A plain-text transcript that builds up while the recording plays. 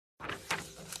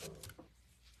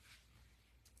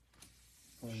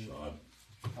Shot.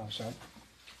 Oh, shot.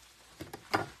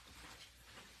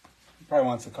 He probably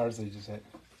wants the cards that he just hit.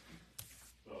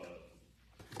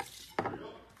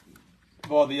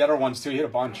 Well, the other ones too. He hit a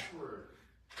bunch.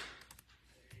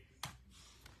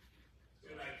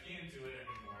 Dude, I can't do it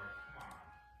anymore. Come on.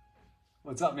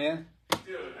 What's up, man?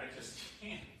 Dude, I just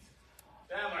can't.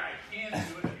 That way, I can't do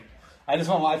it anymore. I just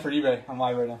went live for eBay. I'm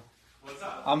live right now. What's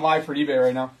up? I'm live for eBay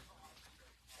right now.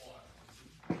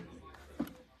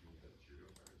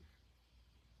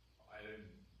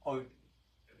 Oh. I've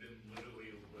been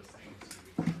literally listening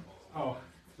to you. Oh.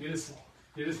 You're just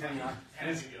hanging out. I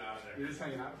had to get out of there. You're just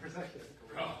hanging out for a second.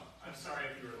 Bro, I'm sorry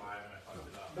if you were live and I fucked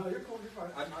it up. No, you're cool. You're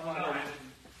fine. I'm No, live.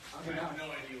 I have no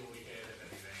idea what we hit, if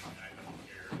anything. I don't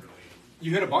care, really.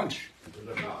 You hit a bunch,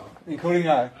 No. including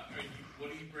What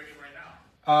are you bringing right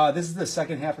now? This is the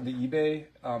second half of the eBay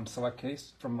select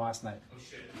case from last night. Oh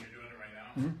shit, you're doing it right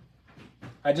now? Mm-hmm.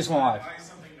 I just went live. Buy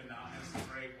something monotonous to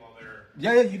break while they're...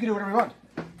 Yeah, you can do whatever you want.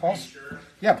 Paul's sure?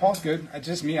 Yeah, Paul's good. It's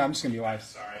just me. I'm just gonna be live.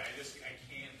 Sorry, I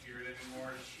can't hear it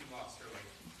anymore. She lost her,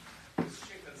 like, this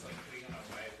chick that's, like, hitting on my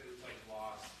wife is, like,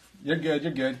 lost. You're good.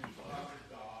 You're good. She lost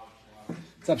her dog.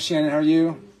 What's up, Shannon? How are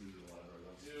you?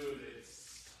 Dude,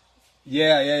 it's...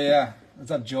 Yeah.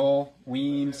 What's up, Joel?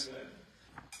 Weems.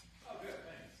 Oh, good,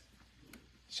 thanks.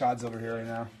 Shad's over here right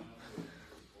now.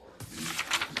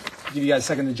 Give you guys a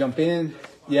second to jump in.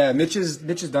 Yeah, Mitch is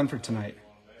done for tonight.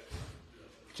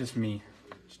 Just me.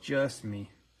 It's just me.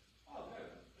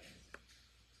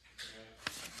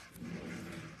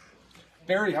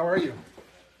 Barry, how are you?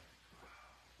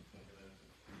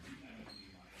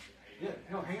 Yeah,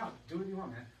 no, hang on. Do what you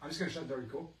want, man. I'm just gonna shut the door. You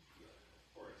cool?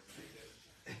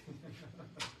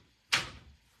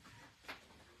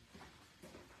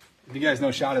 If you guys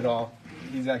know Shot at all,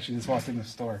 he's actually just walked in the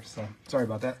store, so sorry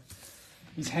about that.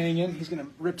 He's hanging. He's gonna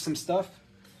rip some stuff.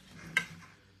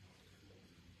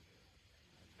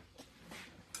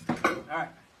 All right.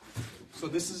 So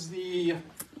this is the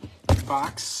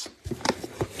box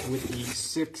with the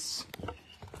 6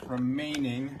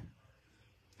 remaining.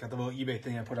 Got the little eBay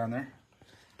thing I put on there.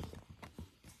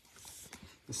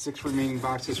 The 6 remaining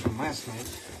boxes from last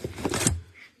night.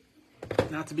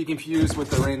 Not to be confused with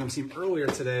the random team earlier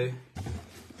today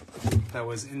that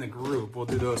was in the group. We'll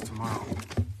do those tomorrow.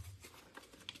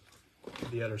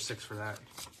 The other 6 for that.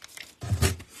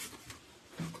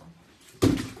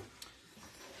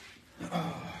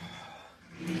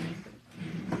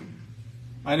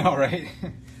 I know, right?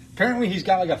 Apparently he's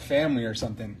got like a family or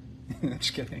something.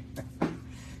 Just kidding.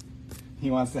 He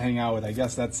wants to hang out with. I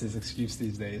guess that's his excuse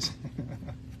these days.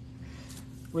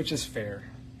 Which is fair.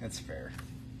 It's fair.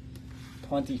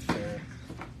 Plenty fair.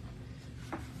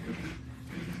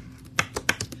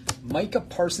 Micah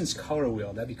Parsons color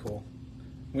wheel. That'd be cool.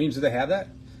 Weems, do they have that?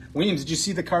 Weems, did you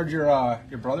see the card your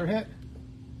brother hit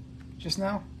just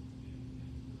now?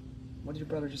 What did your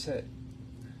brother just hit?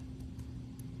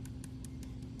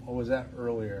 What was that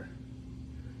earlier?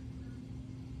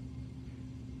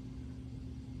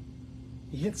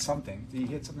 He hit something. Did he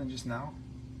hit something just now?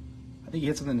 I think he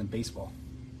hit something in baseball.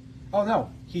 Oh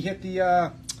no, he hit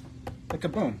the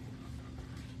kaboom.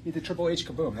 He hit the Triple H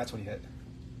kaboom. That's what he hit.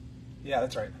 Yeah,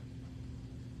 that's right.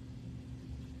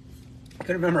 I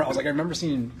couldn't remember. I remember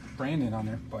seeing Brandon on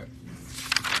there, but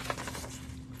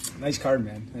nice card,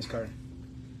 man. Nice card.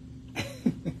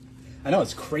 I know,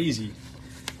 it's crazy.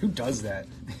 Who does that?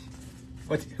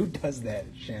 Who does that,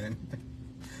 Shannon?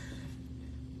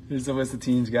 Here's the list of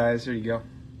teams, guys. There you go.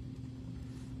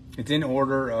 It's in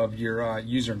order of your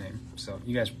username. So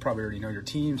you guys probably already know your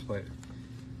teams, but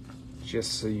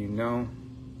just so you know.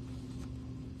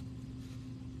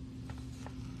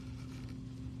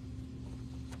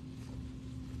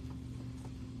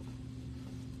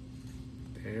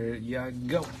 There you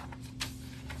go.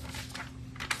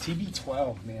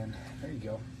 TB12, man. There you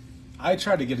go. I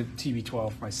tried to get a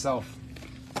TB12 myself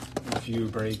in a few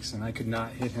breaks, and I could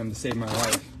not hit him to save my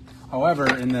life.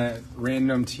 However, in the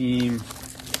random team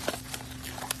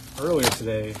earlier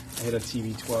today, I hit a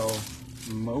TB12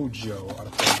 Mojo out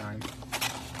of 49,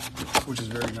 which is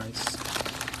very nice.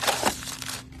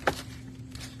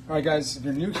 All right, guys, if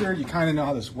you're new here, you kind of know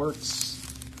how this works.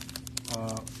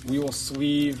 We will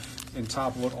sleeve and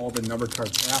top load all the numbered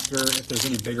cards after. If there's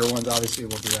any bigger ones, obviously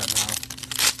we'll do that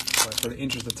now. But for the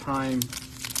interest of time,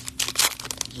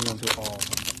 we're going through all of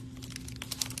them.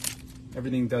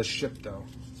 Everything does ship though,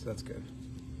 so that's good.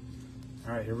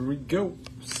 All right, here we go.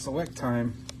 Select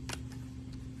time.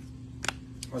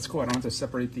 Oh, that's cool. I don't have to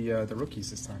separate the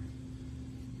rookies this time.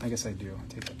 I guess I do. I'll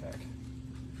take that back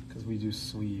because we do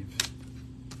sleeve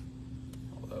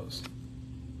all those.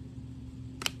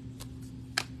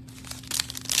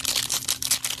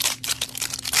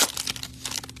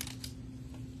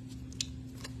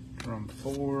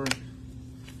 for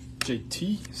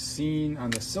JT, Scene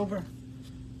on the silver,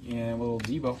 and a little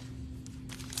Debo.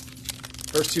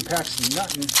 First 2 packs,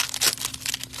 nothing.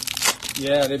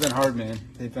 Yeah, they've been hard, man.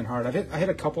 They've been hard. I hit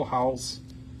a couple howls,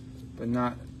 but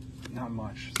not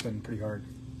much. It's been pretty hard.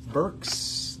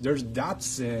 Burks, there's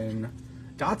Dotson.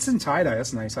 Dotson tie-dye,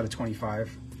 that's nice, out of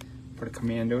 25. For the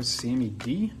Commandos, Sammy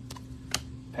D.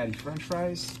 Patty French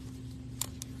fries.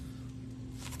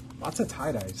 Lots of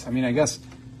tie-dyes. I mean, I guess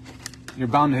you're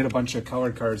bound to hit a bunch of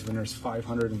colored cards when there's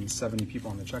 570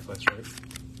 people on the checklist, right?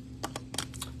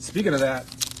 Speaking of that,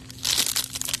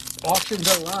 auctions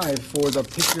are live for the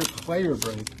Pick Your Player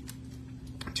Break.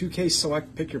 2K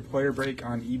Select Pick Your Player Break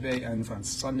on eBay ends on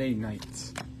Sunday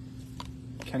night.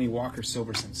 Kenny Walker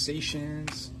Silver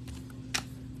Sensations.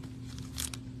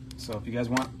 So if you guys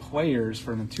want players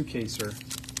for the 2K-ser,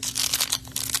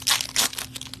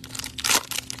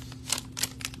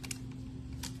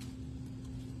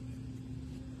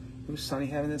 who's Sonny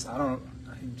having this? I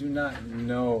do not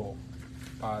know.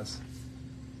 Pause.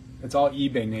 It's all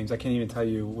eBay names. I can't even tell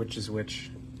you which is which,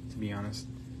 to be honest.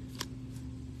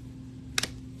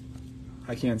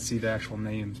 I can't see the actual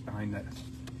names behind that.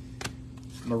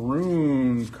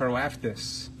 Maroon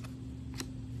Karlaftis.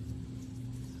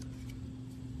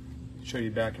 Show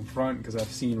you back and front because I've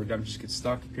seen redemptions get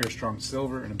stuck. Pure Strong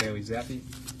Silver and a Bailey Zappi.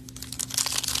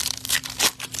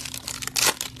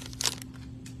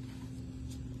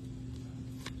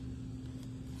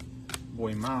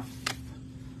 Boy Moff.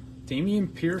 Damian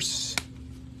Pierce.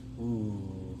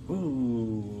 Ooh.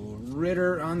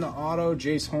 Ritter on the auto.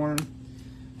 Jace Horn.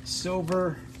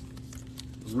 Silver.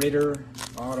 Ritter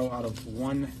auto out of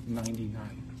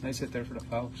 199. Nice hit there for the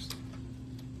Faust.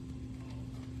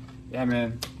 Yeah,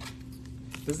 man.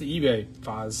 This is the eBay,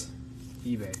 Foz.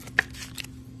 eBay.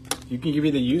 You can give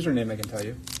me the username, I can tell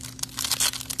you.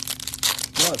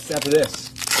 No, it's after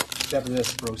this. It's after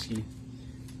this, broski.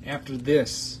 After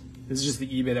this. This is just the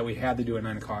eBay that we had to do at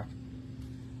 9 o'clock.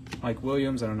 Mike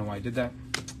Williams, I don't know why I did that.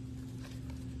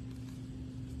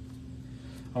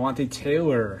 Alante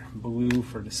Taylor, blue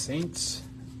for the Saints.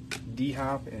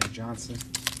 D-Hop and Johnson.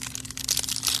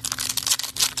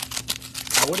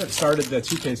 I would have started the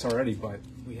 2Ks already, but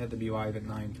we had to be live at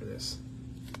 9 for this.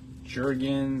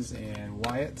 Jurgens and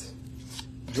Wyatt.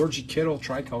 Georgie Kittle,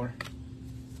 tricolor.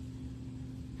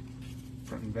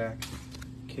 Front and back.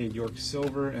 Cade York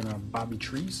Silver and a Bobby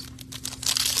Trees.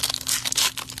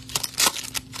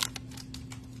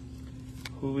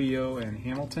 Julio and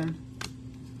Hamilton.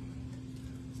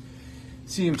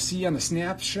 CMC on the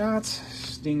snapshot.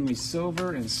 Stingley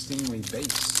Silver and Stingley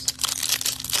Base.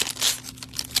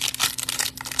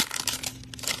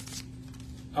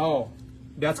 Oh,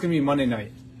 that's going to be Monday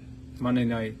night. Monday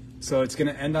night. So it's going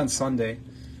to end on Sunday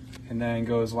and then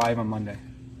goes live on Monday.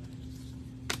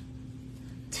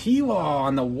 T-Law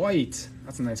on the white.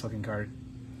 That's a nice looking card.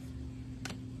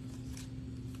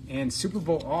 And Super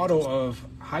Bowl auto of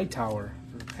Hightower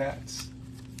for Pats.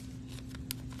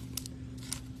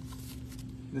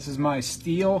 This is my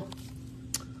steal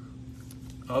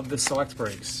of the select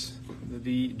breaks.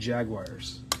 The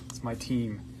Jaguars. It's my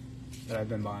team that I've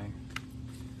been buying.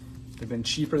 They've been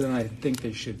cheaper than I think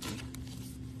they should be.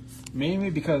 Mainly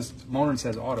because Lawrence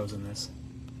has autos in this.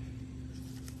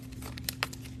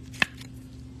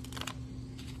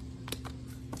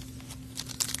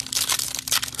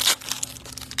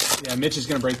 Yeah, Mitch is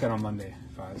going to break that on Monday,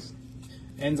 Fives.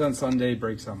 Ends on Sunday,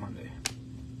 breaks on Monday.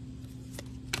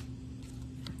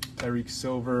 Tyreek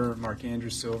Silver, Mark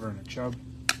Andrews Silver, and a Chubb.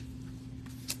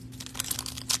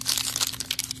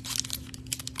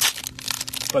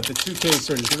 But the 2Ks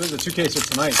are, there's a 2Ks are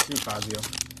tonight too, Fazio.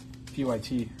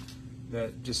 PYT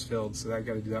that just filled, so I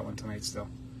got to do that one tonight still.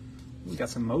 We got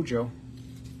some Mojo.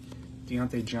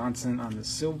 Deontay Johnson on the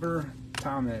silver.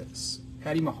 Thomas.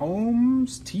 Patty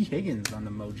Mahomes. T. Higgins on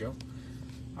the Mojo.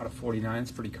 Out of 49,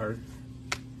 it's a pretty card.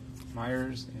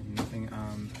 Myers and nothing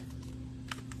on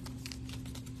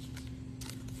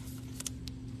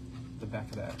the back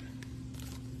of that.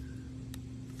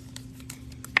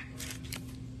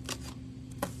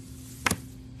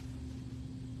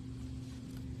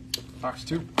 Box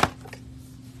 2.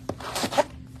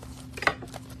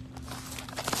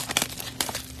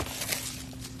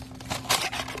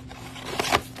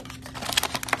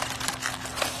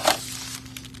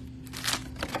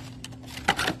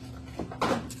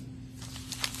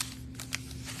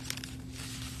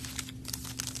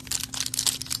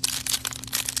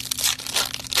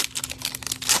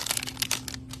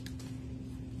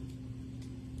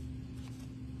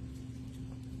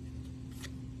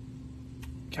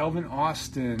 Kelvin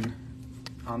Austin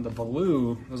on the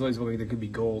blue. Those always look like they could be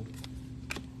gold.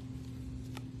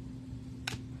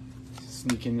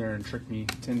 sneak in there and trick me.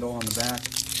 Tyndall on the back.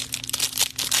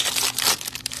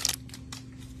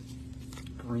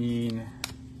 Green.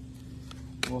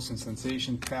 Wilson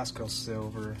Sensation, Pascal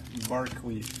Silver,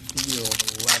 Barkley Field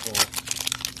Level.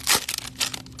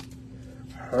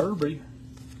 Herbie.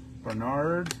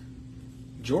 Bernard.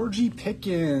 Georgie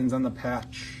Pickens on the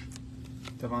patch.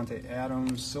 Devontae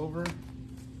Adams, Silver.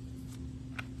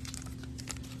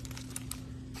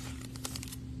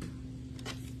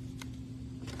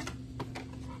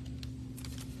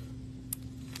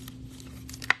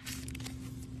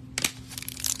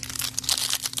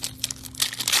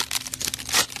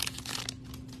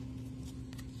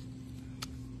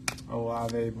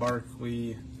 Olave,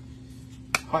 Barkley,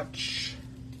 Hutch,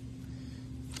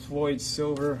 Floyd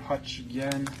Silver, Hutch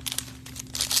again.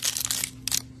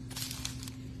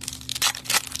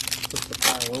 Flip the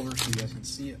pile over so you guys can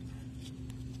see it.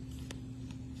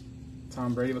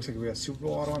 Tom Brady, looks like we got Super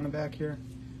Bowl auto on the back here.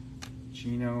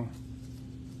 Gino.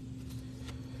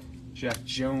 Jack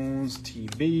Jones,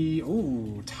 TB.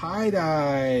 Ooh,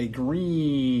 tie-dye,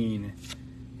 green.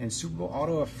 And Super Bowl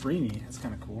auto of Freeney. That's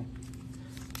kind of cool.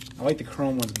 I like the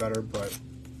chrome ones better, but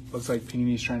looks like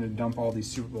Panini's trying to dump all these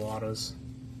Super Bowl autos.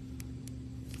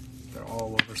 They're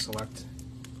all over select,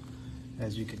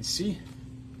 as you can see.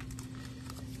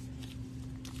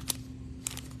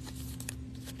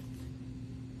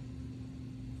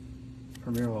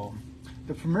 Premier level.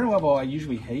 The Premier level I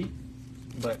usually hate,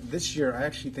 but this year I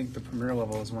actually think the Premier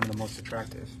level is one of the most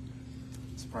attractive,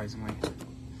 surprisingly.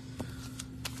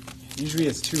 Usually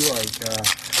it's too, like,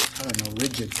 I don't know,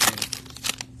 rigid to me.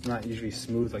 It's not usually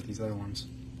smooth like these other ones.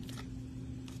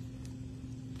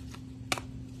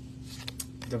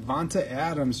 Devonta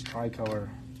Adams tricolor,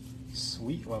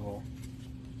 sweet level.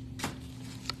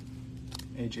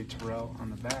 AJ Terrell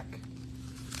on the back.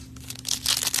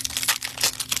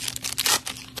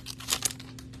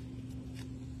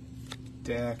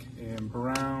 Dak and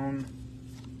Brown.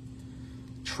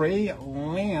 Trey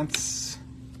Lance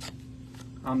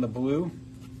on the blue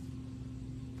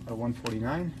at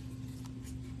 149.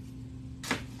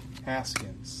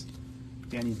 Haskins,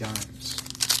 Danny Dimes.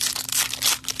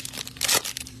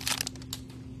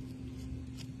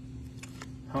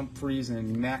 Humphreys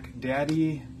and Mac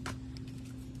Daddy.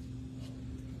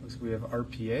 Looks like we have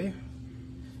RPA.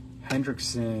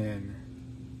 Hendrickson.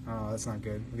 Oh, that's not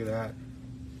good. Look at that.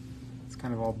 It's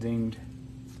kind of all dinged.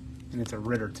 And it's a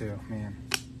Ritter too, man.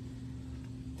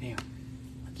 Damn.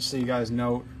 Just so you guys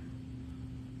know,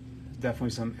 definitely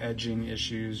some edging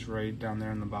issues right down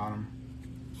there in the bottom.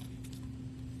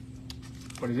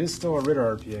 But it is still a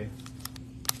Ritter RPA.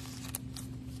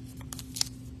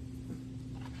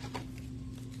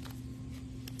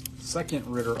 Second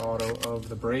Ritter auto of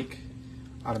the break,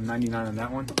 out of 99 on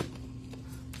that one.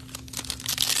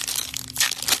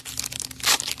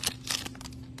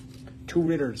 Two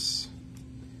Ritters.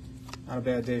 Not a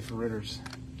bad day for Ritters.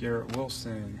 Garrett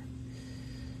Wilson.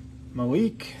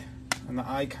 Malik and the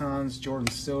Icons, Jordan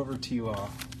Silver, T-Law.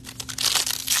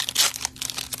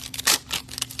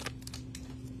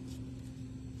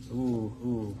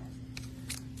 Ooh.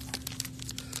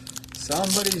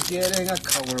 Somebody's getting a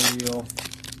color wheel.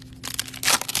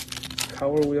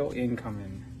 Color wheel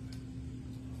incoming.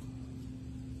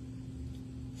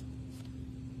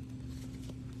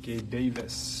 Gabe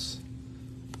Davis.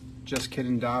 Just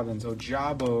kidding, Dobbins.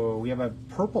 Ojabo. We have a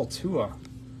purple Tua.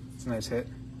 That's a nice hit.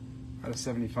 Out of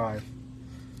 75.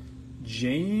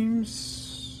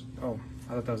 James. Oh,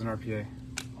 I thought that was an RPA.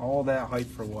 All that hype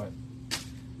for what?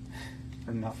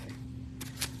 For nothing.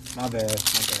 Not bad.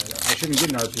 I shouldn't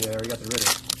get an RPA. I already got the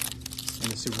Ritter in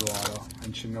the Super Bowl auto.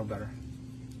 I should know better.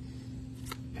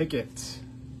 Pickett.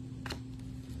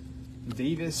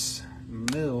 Davis.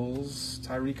 Mills.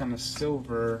 Tyreek on the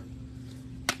silver.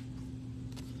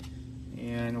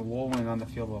 And Wolin on the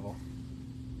field level.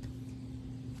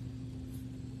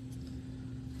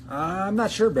 I'm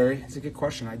not sure, Barry. It's a good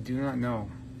question. I do not know.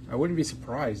 I wouldn't be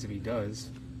surprised if he does.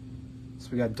 So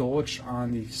we got Dolich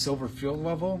on the silver field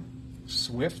level.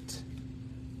 Swift.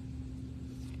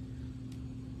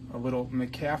 A little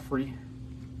McCaffrey.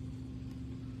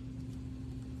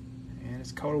 And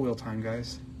it's color wheel time,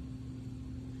 guys.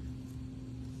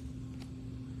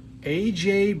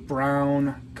 AJ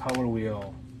Brown color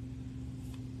wheel.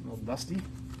 A little dusty.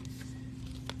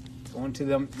 Going to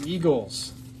them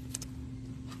Eagles.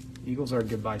 Eagles are a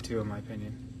good buy too, in my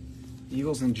opinion.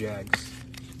 Eagles and Jags.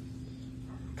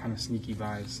 Kind of sneaky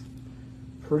buys.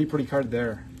 Pretty card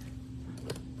there.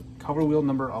 Cover wheel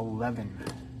number 11.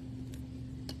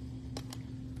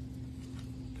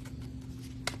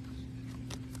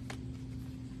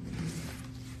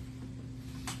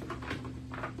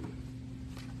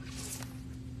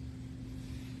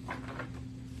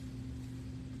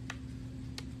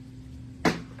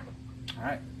 All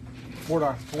right, four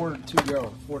to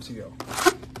go.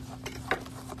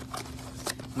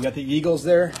 You got the Eagles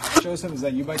there, Joseph. Is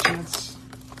that you by chance?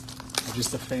 Or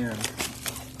just a fan,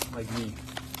 like me?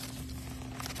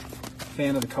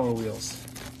 Fan of the color wheels.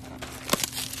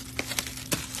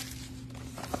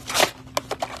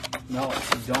 No,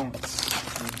 you don't.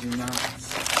 You do not.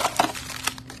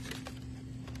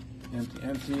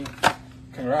 Empty.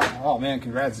 Congrats. Oh man,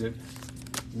 congrats, dude.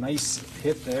 Nice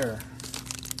hit there.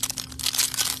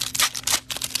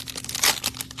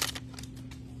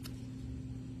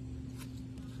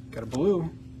 Got a blue.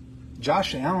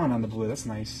 Josh Allen on the blue. That's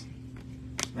nice.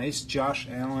 Nice Josh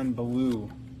Allen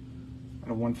blue on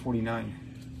a 149.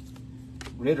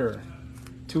 Ritter.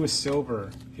 2 is silver.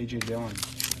 A.J. Dillon.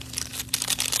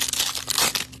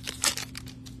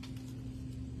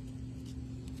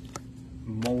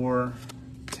 Moore.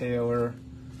 Taylor.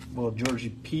 Little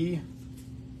Georgie P.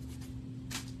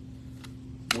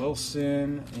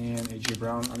 Wilson and A.J.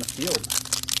 Brown on the field.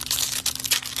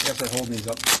 I guess they're holding these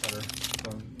up better. So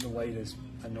the light is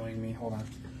annoying me. Hold on.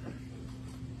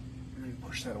 Let me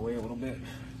push that away a little bit.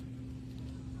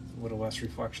 A little less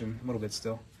reflection. A little bit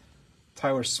still.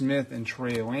 Tyler Smith and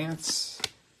Trey Lance.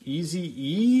 Easy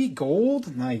E.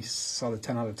 Gold. Nice. Saw the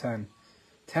 10 out of 10.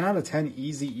 10 out of 10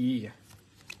 Easy E.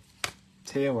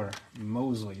 Taylor.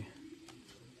 Mosley.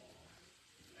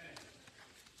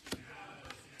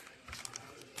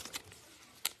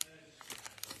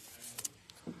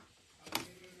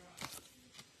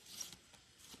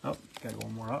 Oh, gotta go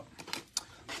one more up.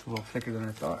 It's a little thicker than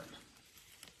I thought.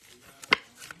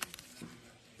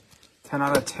 10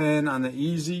 out of 10 on the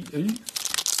Easy E.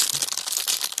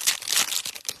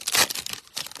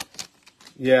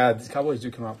 Yeah, the Cowboys do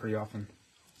come out pretty often.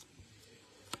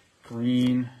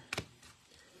 Green.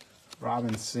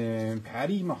 Robinson.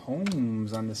 Patty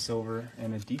Mahomes on the silver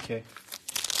and a DK.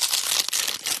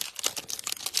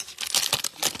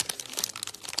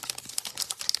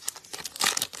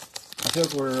 I feel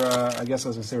like we're, I guess I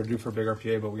was going to say we're due for a big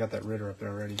RPA, but we got that Ritter up there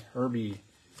already. Herbie.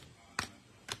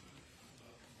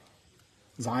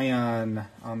 Zion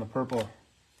on the purple.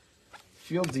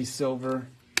 Fieldsy silver.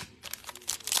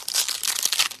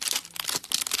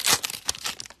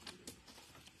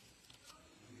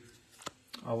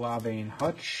 Alave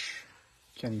Hutch.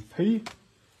 Kenny P.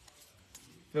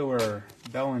 Filler.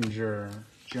 Bellinger.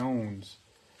 Jones.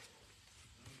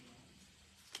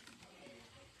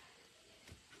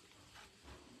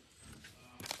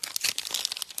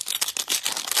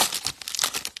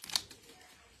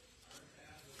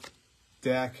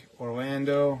 Dak,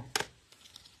 Orlando.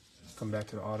 Come back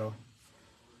to the auto.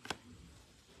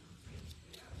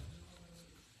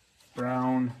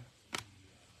 Brown.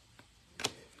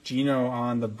 Gino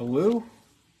on the blue.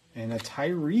 And a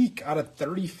Tyreek out of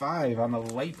 35 on the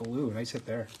light blue. Nice hit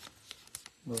there.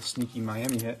 Little sneaky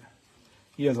Miami hit.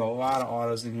 He has a lot of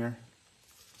autos in here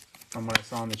from what I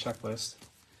saw on the checklist.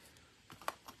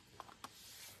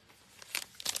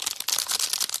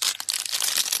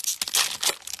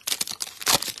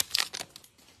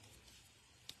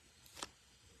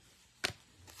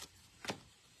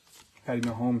 Patty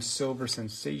Mahomes, Silver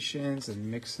Sensations, and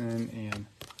Mixon and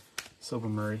Silver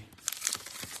Murray.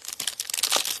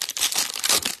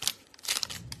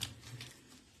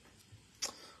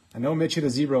 I know Mitch hit a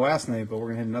zebra last night, but we're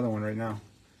going to hit another one right now.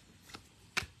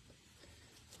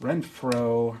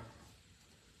 Renfro.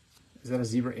 Is that a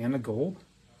zebra and a gold?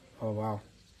 Oh, wow.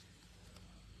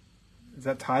 Is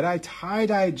that tie-dye?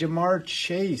 Tie-dye Jamar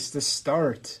Chase to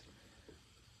start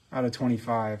out of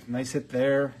 25. Nice hit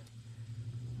there.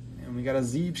 And we got a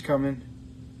Zeebs coming.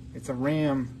 It's a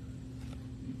Ram.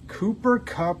 Cooper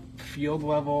Cup field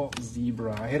level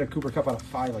zebra. I hit a Cooper Cup out of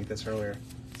 5 like this earlier.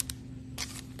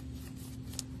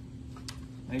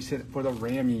 Nice hit for the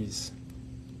Rammies.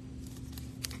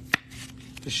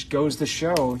 Just goes to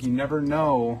show you never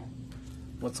know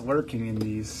what's lurking in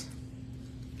these.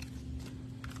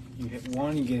 You hit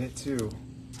one, you get hit two.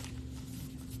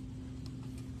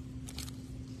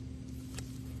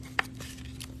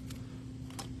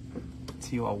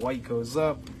 T.O. White goes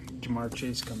up. Jamar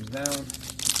Chase comes down.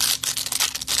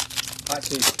 Hot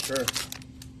Chase for sure.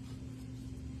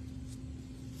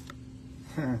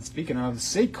 Speaking of,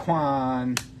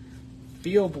 Saquon,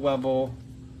 field level,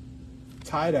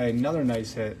 tie-dye, another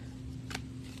nice hit.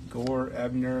 Gore,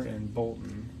 Ebner, and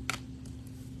Bolton.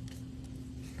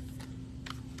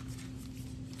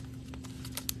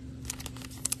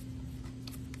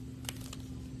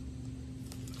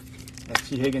 That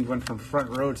T. Higgins went from front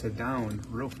row to down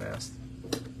real fast.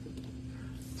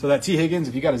 So that T. Higgins,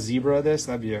 if you got a zebra of this,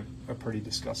 that'd be a pretty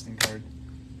disgusting card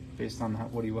based on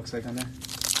what he looks like on there.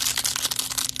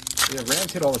 Yeah,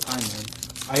 Rams hit all the time, man.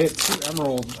 I hit 2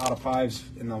 emeralds out of 5s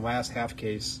in the last half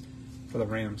case for the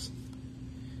Rams.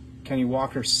 Kenny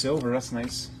Walker silver, that's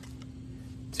nice.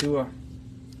 Tua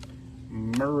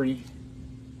Murray.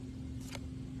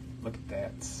 Look at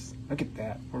that. Look at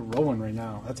that. We're rolling right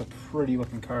now. That's a pretty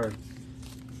looking card.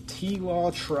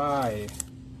 T-Law Try.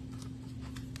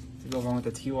 To go along with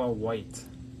the T-Law White.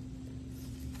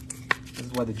 This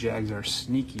is why the Jags are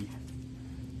sneaky.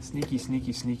 Sneaky,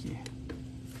 sneaky, sneaky.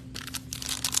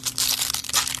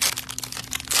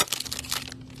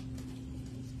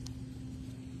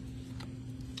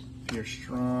 Pierre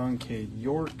Strong, Cade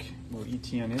York, little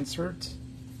ETN insert.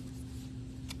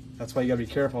 That's why you gotta be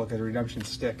careful because redemption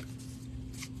stick.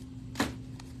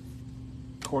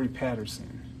 Corey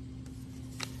Patterson.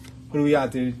 What do we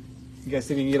got, dude? You guys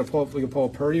think we can pull a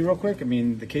Purdy real quick? I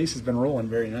mean, the case has been rolling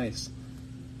very nice.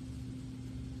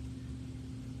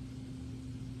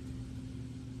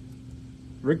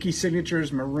 Rookie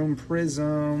signatures, Maroon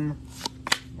Prism.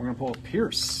 We're gonna pull a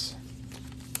Pierce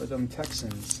for them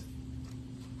Texans.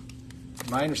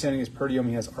 My understanding is Purdy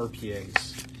only has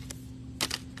RPAs.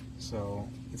 So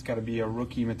it's got to be a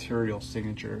rookie material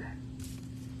signature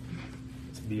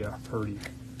to be a Purdy.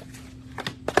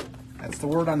 That's the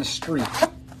word on the street.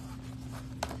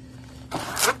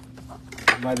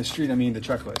 By the street, I mean the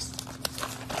checklist.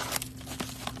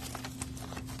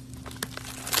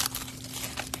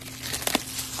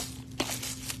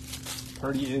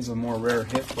 Purdy is a more rare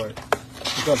hit, but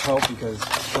it does help because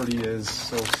Purdy is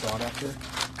so sought after.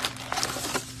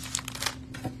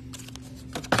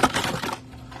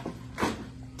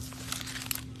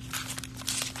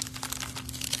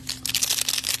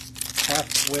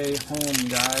 Halfway home,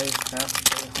 guys.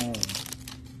 Halfway home.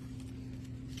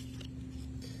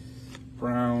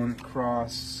 Brown,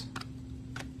 Cross.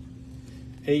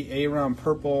 A-Ron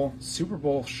purple. Super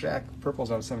Bowl Shaq.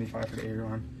 Purple's out of 75 for the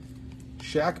A-Ron.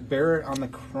 Shaq Barrett on the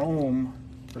chrome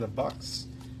for the Bucks.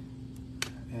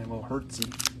 And a little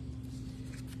Hertzy.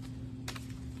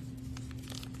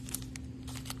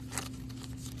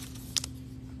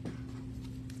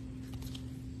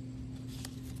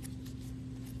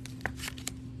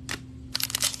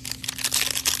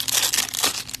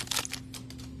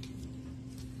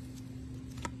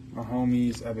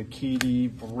 Mahomes,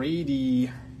 Abakidi, Brady.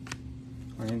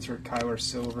 I'm gonna insert Kyler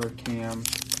Silver, Cam.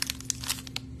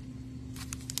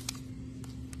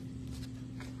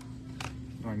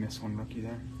 Oh, I missed one rookie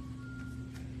there.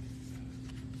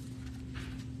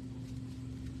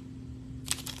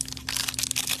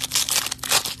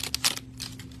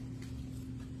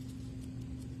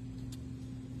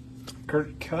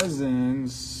 Kirk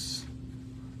Cousins.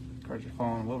 Cards are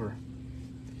falling over.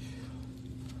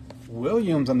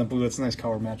 Williams on the blue. It's a nice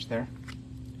color match there.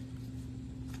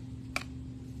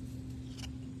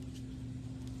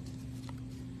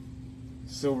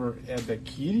 Silver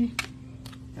Ebekiti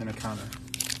and a Connor.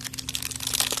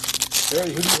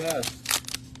 Barry, who do you have?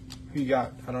 Who you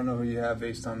got? I don't know who you have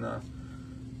based on the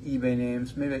eBay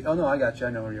names. Maybe. Oh no, I got you. I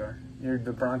know where you are. You're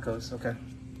the Broncos. Okay,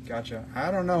 gotcha.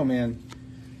 I don't know, man.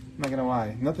 I'm not gonna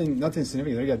lie. Nothing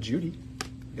significant. There you got Judy.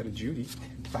 You got a Judy.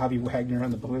 Bobby Wagner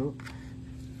on the blue.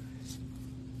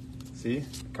 See?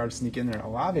 Cards sneak in there.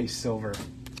 Olave Silver.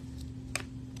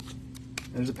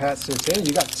 There's a Pat Surtain.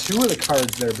 You got 2 of the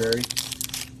cards there, Barry.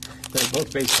 They're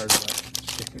both base cards left.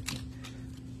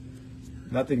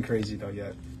 Nothing crazy, though,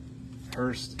 yet.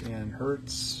 Hurst and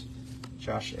Hertz.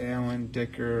 Josh Allen,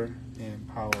 Dicker, and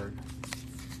Pollard.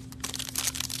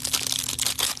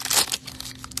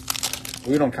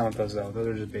 We don't count those, though. Those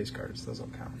are just base cards. Those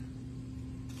don't count.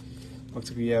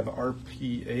 Looks like we have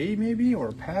RPA, maybe, or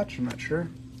a patch. I'm not sure.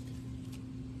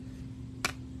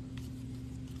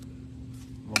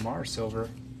 Lamar Silver.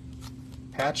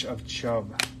 Patch of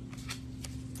Chubb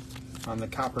on the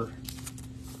copper.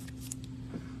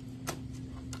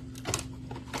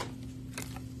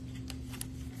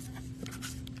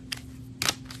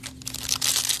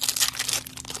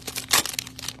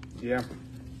 Yeah.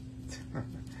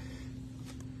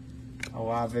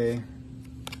 Olave.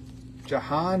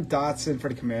 Jahan Dotson for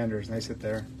the Commanders. Nice hit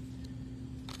there.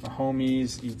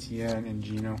 Mahomes, ETN, and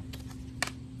Gino.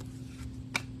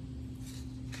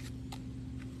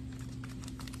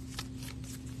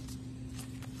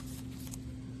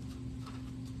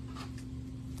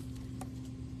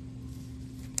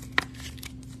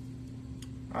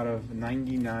 Out of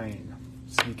 99.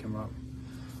 Sneak him up.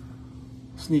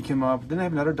 Sneak him up. Didn't I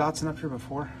have another Dotson up here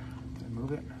before? Did I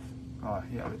move it? Oh,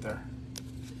 yeah, right there.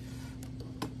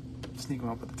 Sneak him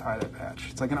up with the tie-dye patch.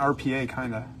 It's like an RPA,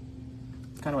 kind of.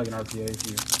 It's kind of like an RPA if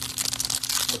you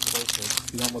look closely.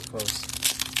 If you don't look close.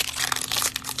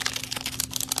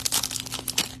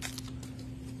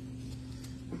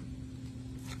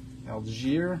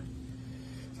 Algier.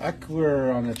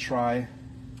 Eckler on the try.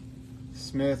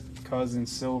 Smith, Cousins,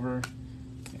 Silver,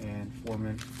 and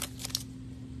Foreman.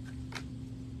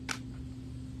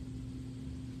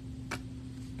 Gotta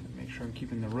make sure I'm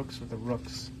keeping the rooks with the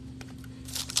rooks.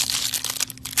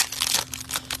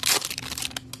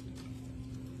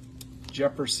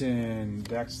 Jefferson,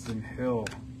 Daxton Hill,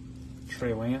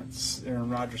 Trey Lance, Aaron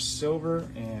Rodgers, Silver,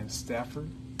 and Stafford.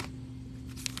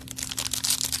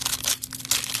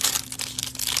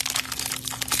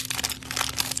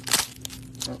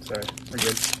 Oh, sorry. We're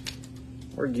good.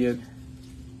 We're good.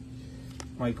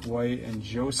 Mike White and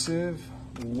Joseph.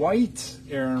 White,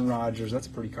 Aaron Rodgers. That's a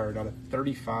pretty card out of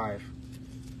 35.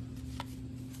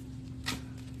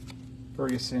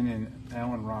 Ferguson and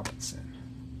Allen Robinson.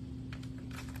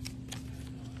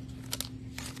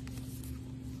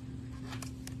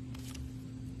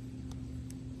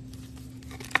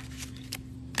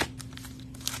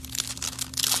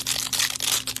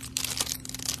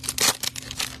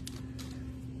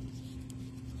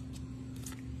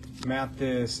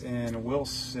 Mathis and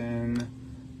Wilson.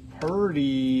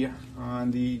 Purdy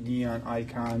on the neon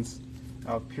icons.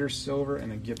 Pierce Silver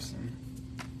and a Gibson.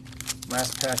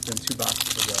 Last pack, then 2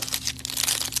 boxes to go.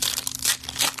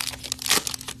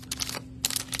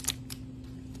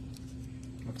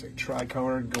 Looks like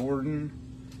tricolor. Gordon.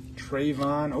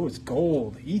 Trayvon. Oh, it's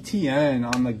gold. ETN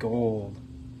on the gold.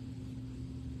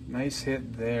 Nice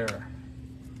hit there.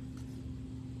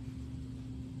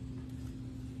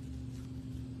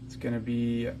 Going to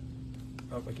be,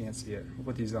 oh, I can't see it. We'll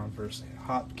put these on first.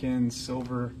 Hopkins,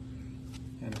 Silver,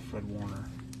 and a Fred Warner.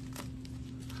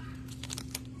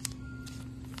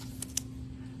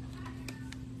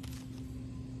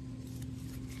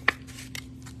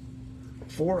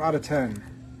 Four out of 10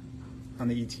 on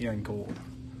the ETN gold.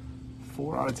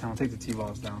 4 out of 10. I'll take the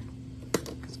T-balls down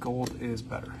because gold is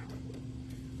better.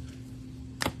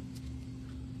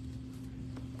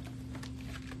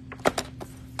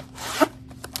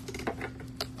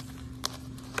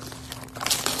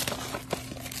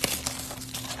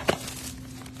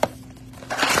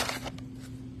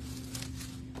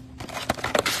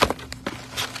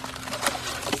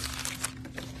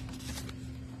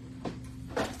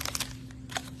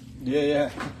 Yeah.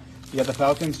 You got the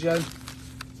Falcons, Jed?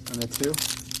 And the 2?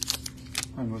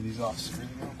 I'll move these off screen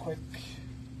real quick.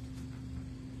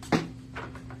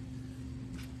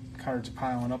 Cards are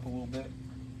piling up a little bit.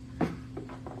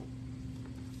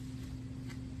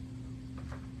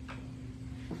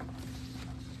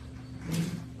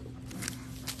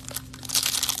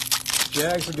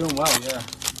 Jags are doing well, yeah.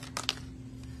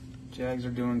 Jags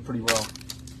are doing pretty well.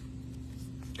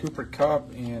 Cooper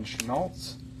Kupp and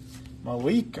Schmaltz.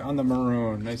 Malik on the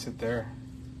maroon. Nice hit there.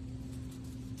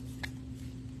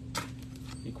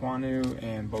 Iquanu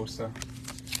and Bosa.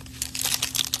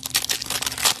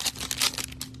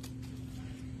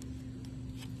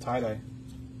 Tie-dye.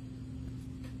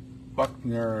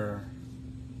 Buckner.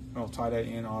 Oh, tie-dye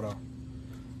and auto.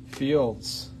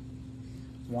 Fields.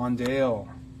 Wandale.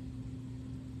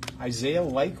 Isaiah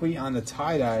Likely on the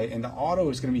tie-dye, and the auto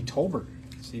is going to be Tolbert.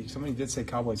 See, somebody did say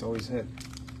Cowboys always hit.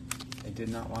 They did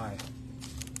not lie.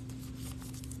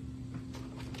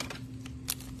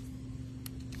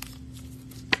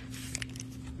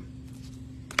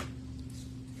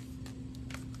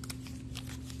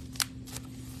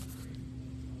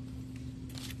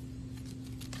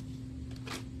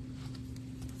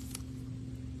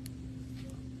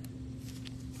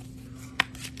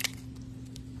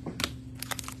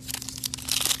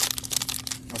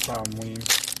 No problem,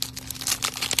 Weems.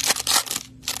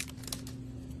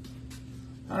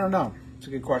 I don't know. It's a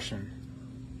good question.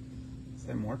 Is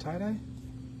that more tie-dye?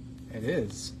 It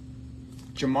is.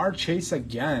 Jamar Chase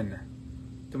again.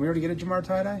 Did we already get a Jamar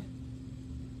tie-dye?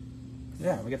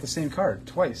 Yeah, we got the same card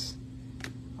twice.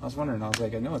 I was wondering. I was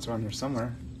like, I know it's around here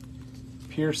somewhere.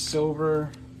 Pierce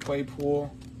Silver,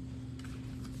 Claypool.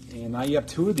 And now you have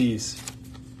 2 of these.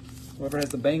 Whoever has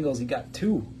the Bengals, he got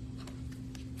 2.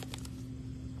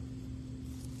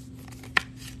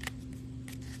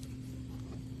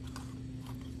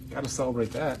 Got to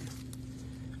celebrate that.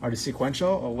 Are they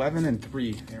sequential? 11 and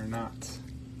 3. They are not.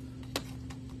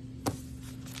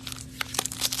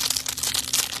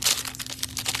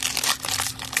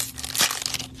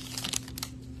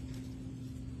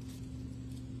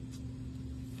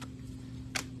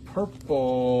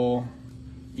 Purple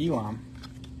Elam.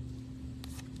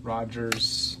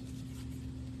 Rodgers.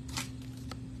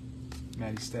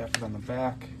 Matty Stafford on the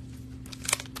back.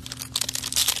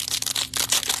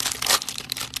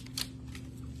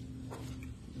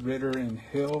 Ritter and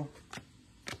Hill,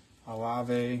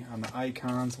 Olave on the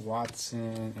icons,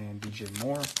 Watson and DJ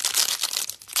Moore.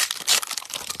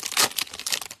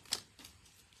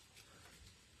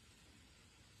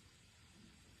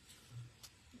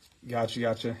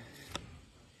 Gotcha.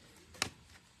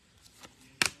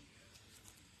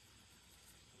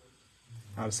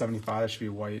 Out of 75, that should be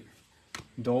white.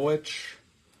 Dulwich.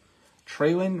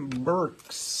 Traylon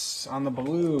Burks on the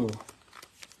blue.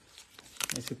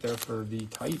 Nice hit there for the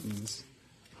Titans.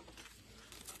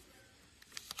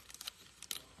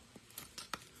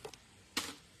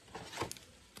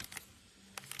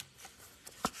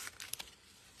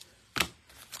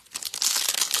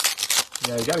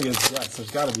 Yeah, you gotta get the Jets.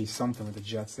 There's gotta be something with the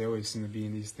Jets. They always seem to be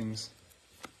in these things.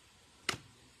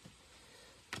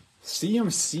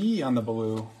 CMC on the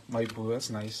blue. Light blue, that's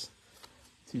nice.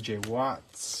 TJ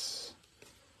Watts.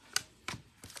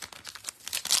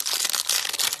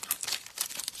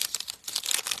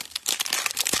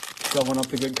 Doubling up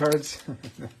the good cards.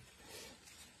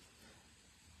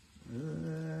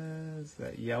 Is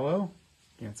that yellow?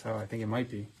 Can't tell. I think it might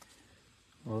be.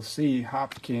 We'll see.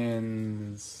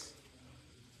 Hopkins.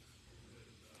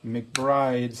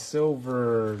 McBride.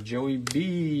 Silver. Joey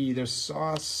B. There's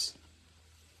Sauce.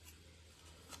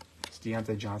 It's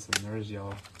Deontay Johnson. There's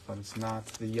yellow. But it's not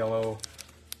the yellow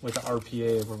with the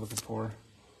RPA we're looking for.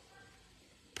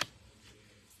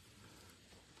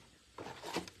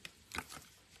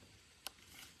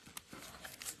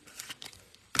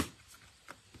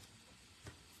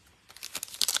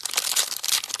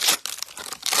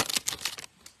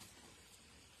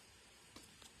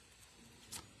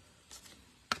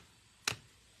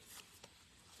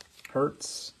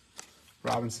 Hurts,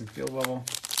 Robinson field level.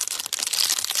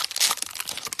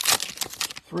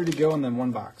 3 to go and then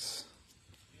 1 box.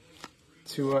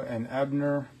 Tua and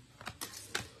Ebner.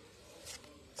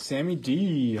 Sammy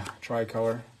D,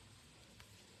 tricolor.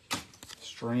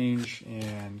 Strange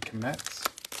and Komet.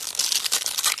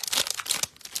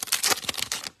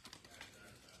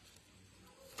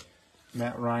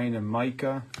 Matt Ryan and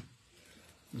Micah.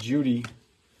 Judy,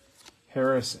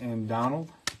 Harris and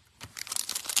Donald.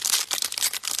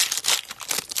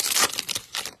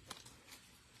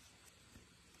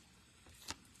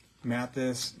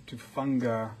 Mathis,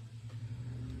 Tufunga,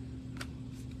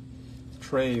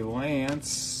 Trey Lance,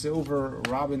 Silver,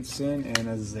 Robinson, and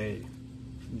a Zay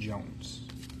Jones.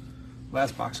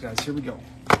 Last box, guys. Here we go.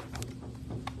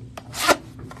 What's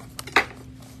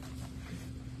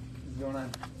going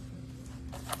on?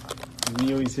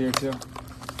 Neely's here too.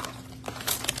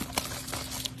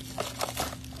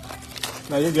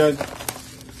 No, you're good.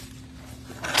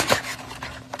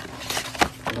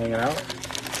 You hanging out?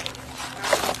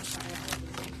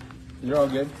 You're all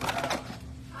good. Not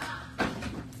as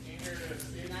quick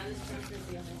as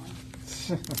the other one.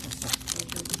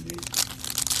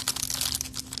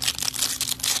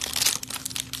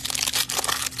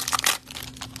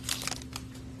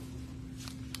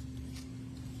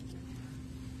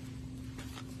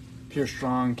 Pierre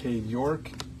Strong, Cade York.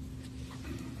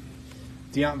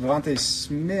 Devontae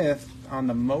Smith on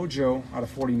the Mojo out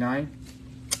of 49.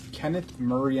 Kenneth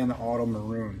Murray on the Auto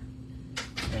Maroon.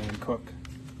 And Cook.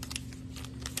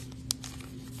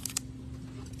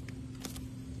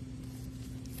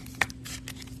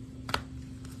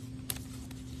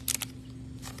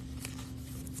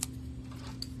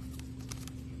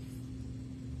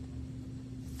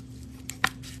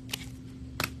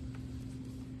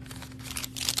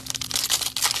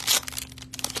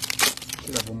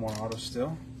 Should have one more auto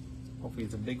still. Hopefully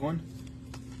it's a big one.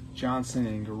 Johnson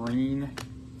and Green.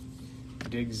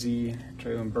 Diggsy,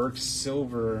 Traylon Burks,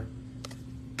 Silver.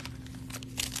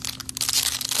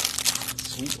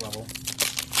 Sweet level.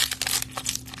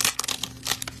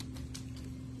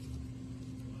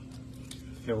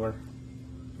 Filler.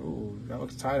 Ooh, that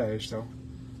looks tie-dye-ish though.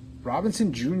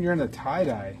 Robinson Jr. in the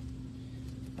tie-dye.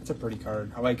 That's a pretty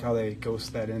card. I like how they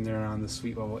ghost that in there on the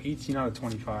sweet level. 18 out of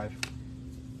 25.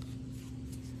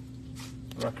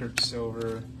 Record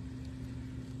silver.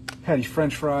 Patty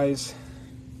French fries.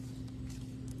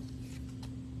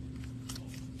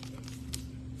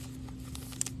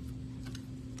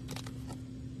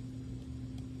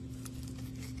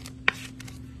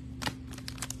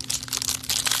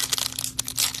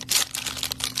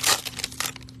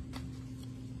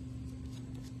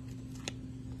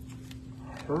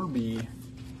 Herbie,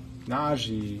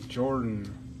 Najee,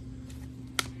 Jordan,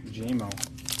 J-Mo.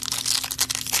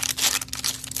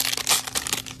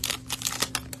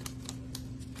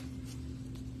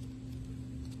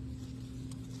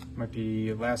 Might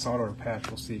be last auto or patch.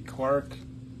 We'll see. Clark,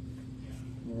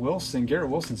 Wilson, Garrett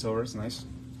Wilson silver. It's nice.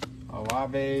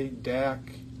 Olave, Dak,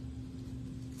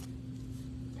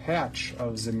 patch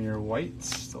of Zamir White.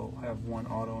 Still have one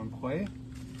auto in play.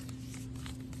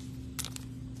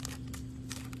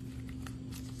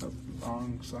 Oh,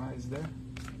 wrong size there.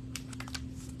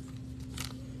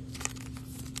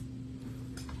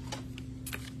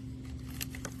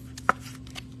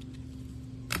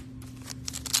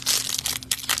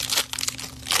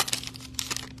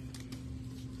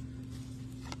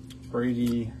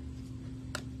 Brady,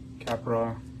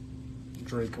 Capra,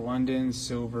 Drake London,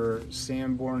 Silver,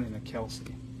 Sanborn, and a Kelsey.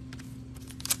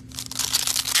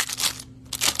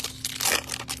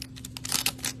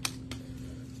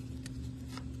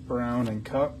 Brown and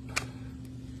Cup,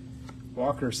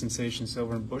 Walker, Sensation,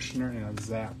 Silver, and Bushner, and a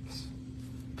Zaps.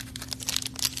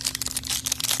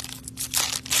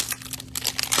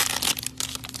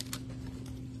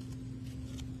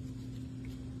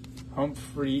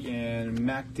 Humphrey and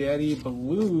Mac Daddy,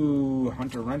 Blue,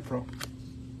 Hunter Renfro.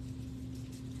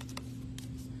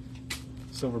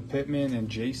 Silver Pittman and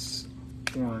Jace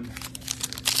Horn.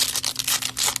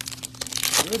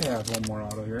 Should have one more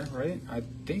auto here, right? I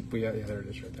think we got, yeah, there it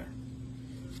is right there.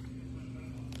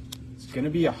 It's going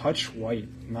to be a Hutch White.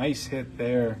 Nice hit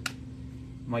there.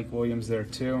 Mike Williams there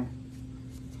too.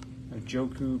 A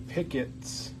Joku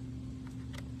Pickett.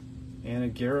 And a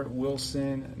Garrett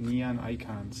Wilson Neon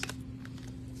Icons.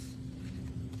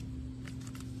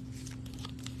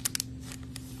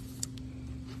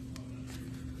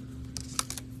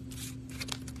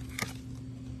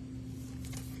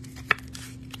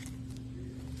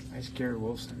 Nice Garrett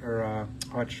Wilson, or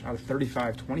Hutch, out of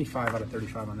 35, 25 out of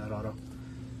 35 on that auto.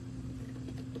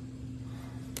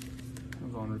 I'll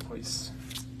go and replace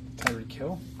Tyreek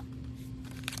Hill.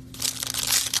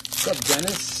 What's up,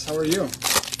 Dennis? How are you?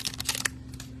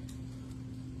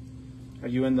 Are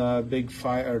you in the big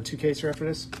 5 or 2 after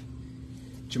this?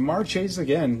 Jamar Chase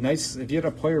again. Nice. If you had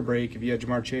a player break, if you had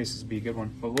Jamar Chase, this would be a good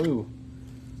one. Baloo,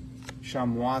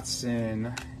 Sean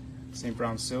Watson, St.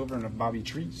 Brown Silver, and a Bobby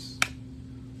Trees.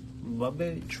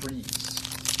 Bobby Trees.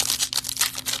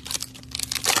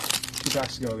 2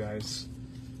 packs to go, guys.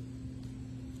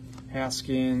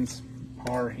 Haskins,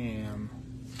 Parham,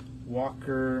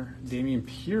 Walker, Damian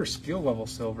Pierce, field level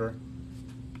silver,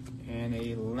 and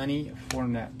a Lenny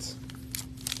Fournette.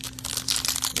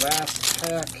 Last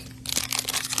pack.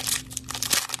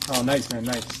 Oh, nice, man,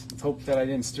 nice. Let's hope that I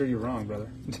didn't steer you wrong, brother.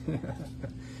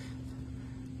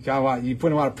 Got a lot. You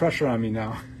put a lot of pressure on me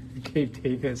now. Gabe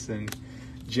Davis and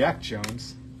Jack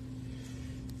Jones.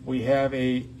 We have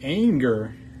a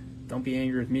Anger. Don't be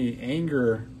angry with me.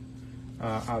 Anger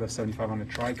out of 75 on the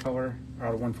tricolor, or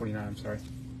out of 149. I'm sorry.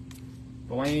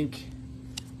 Blank.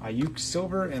 Ayuk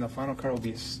Silver, and the final card will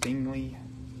be a Stingley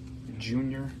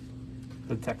Jr.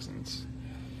 for the Texans.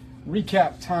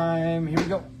 Recap time. Here we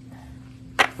go.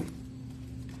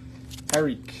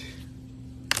 Tyreek.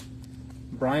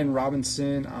 Brian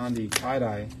Robinson on the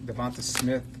tie-dye. Devonta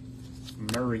Smith.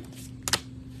 Murray.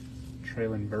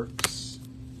 Traylon Burks.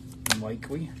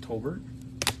 Likely. Tolbert.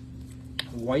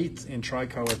 White and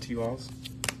tricolor T-Walls.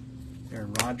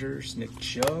 Aaron Rodgers. Nick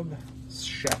Chubb.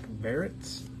 Shaq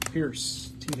Barrett.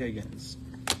 Pierce. T. Higgins.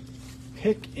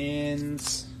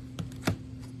 Pickens.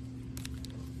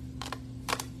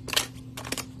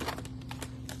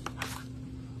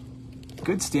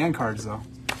 Good stand cards, though.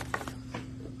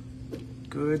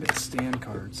 Good stand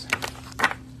cards.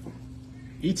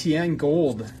 ETN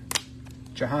Gold.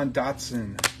 Jahan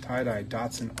Dotson. Tie-dye.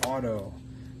 Dotson Auto.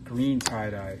 Green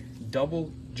tie-dye.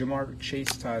 Double Jamar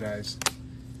Chase tie-dyes.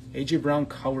 AJ Brown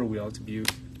color wheel. It's a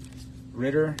beaut.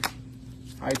 Ritter.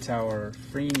 Hightower.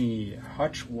 Freeney.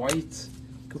 Hutch White.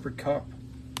 Cooper Kupp.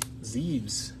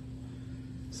 Zeebs.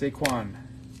 Saquon.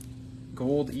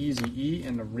 Gold Easy E.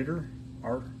 And the Ritter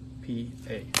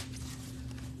RPA.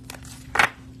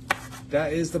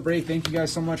 That is the break. Thank you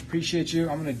guys so much. Appreciate you.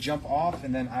 I'm going to jump off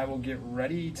and then I will get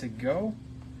ready to go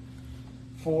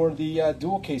for the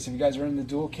dual case. If you guys are in the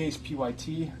dual case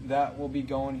PYT, that will be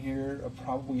going here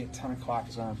probably at 10 o'clock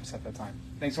is when I'm set that time.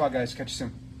 Thanks a lot, guys. Catch you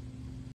soon.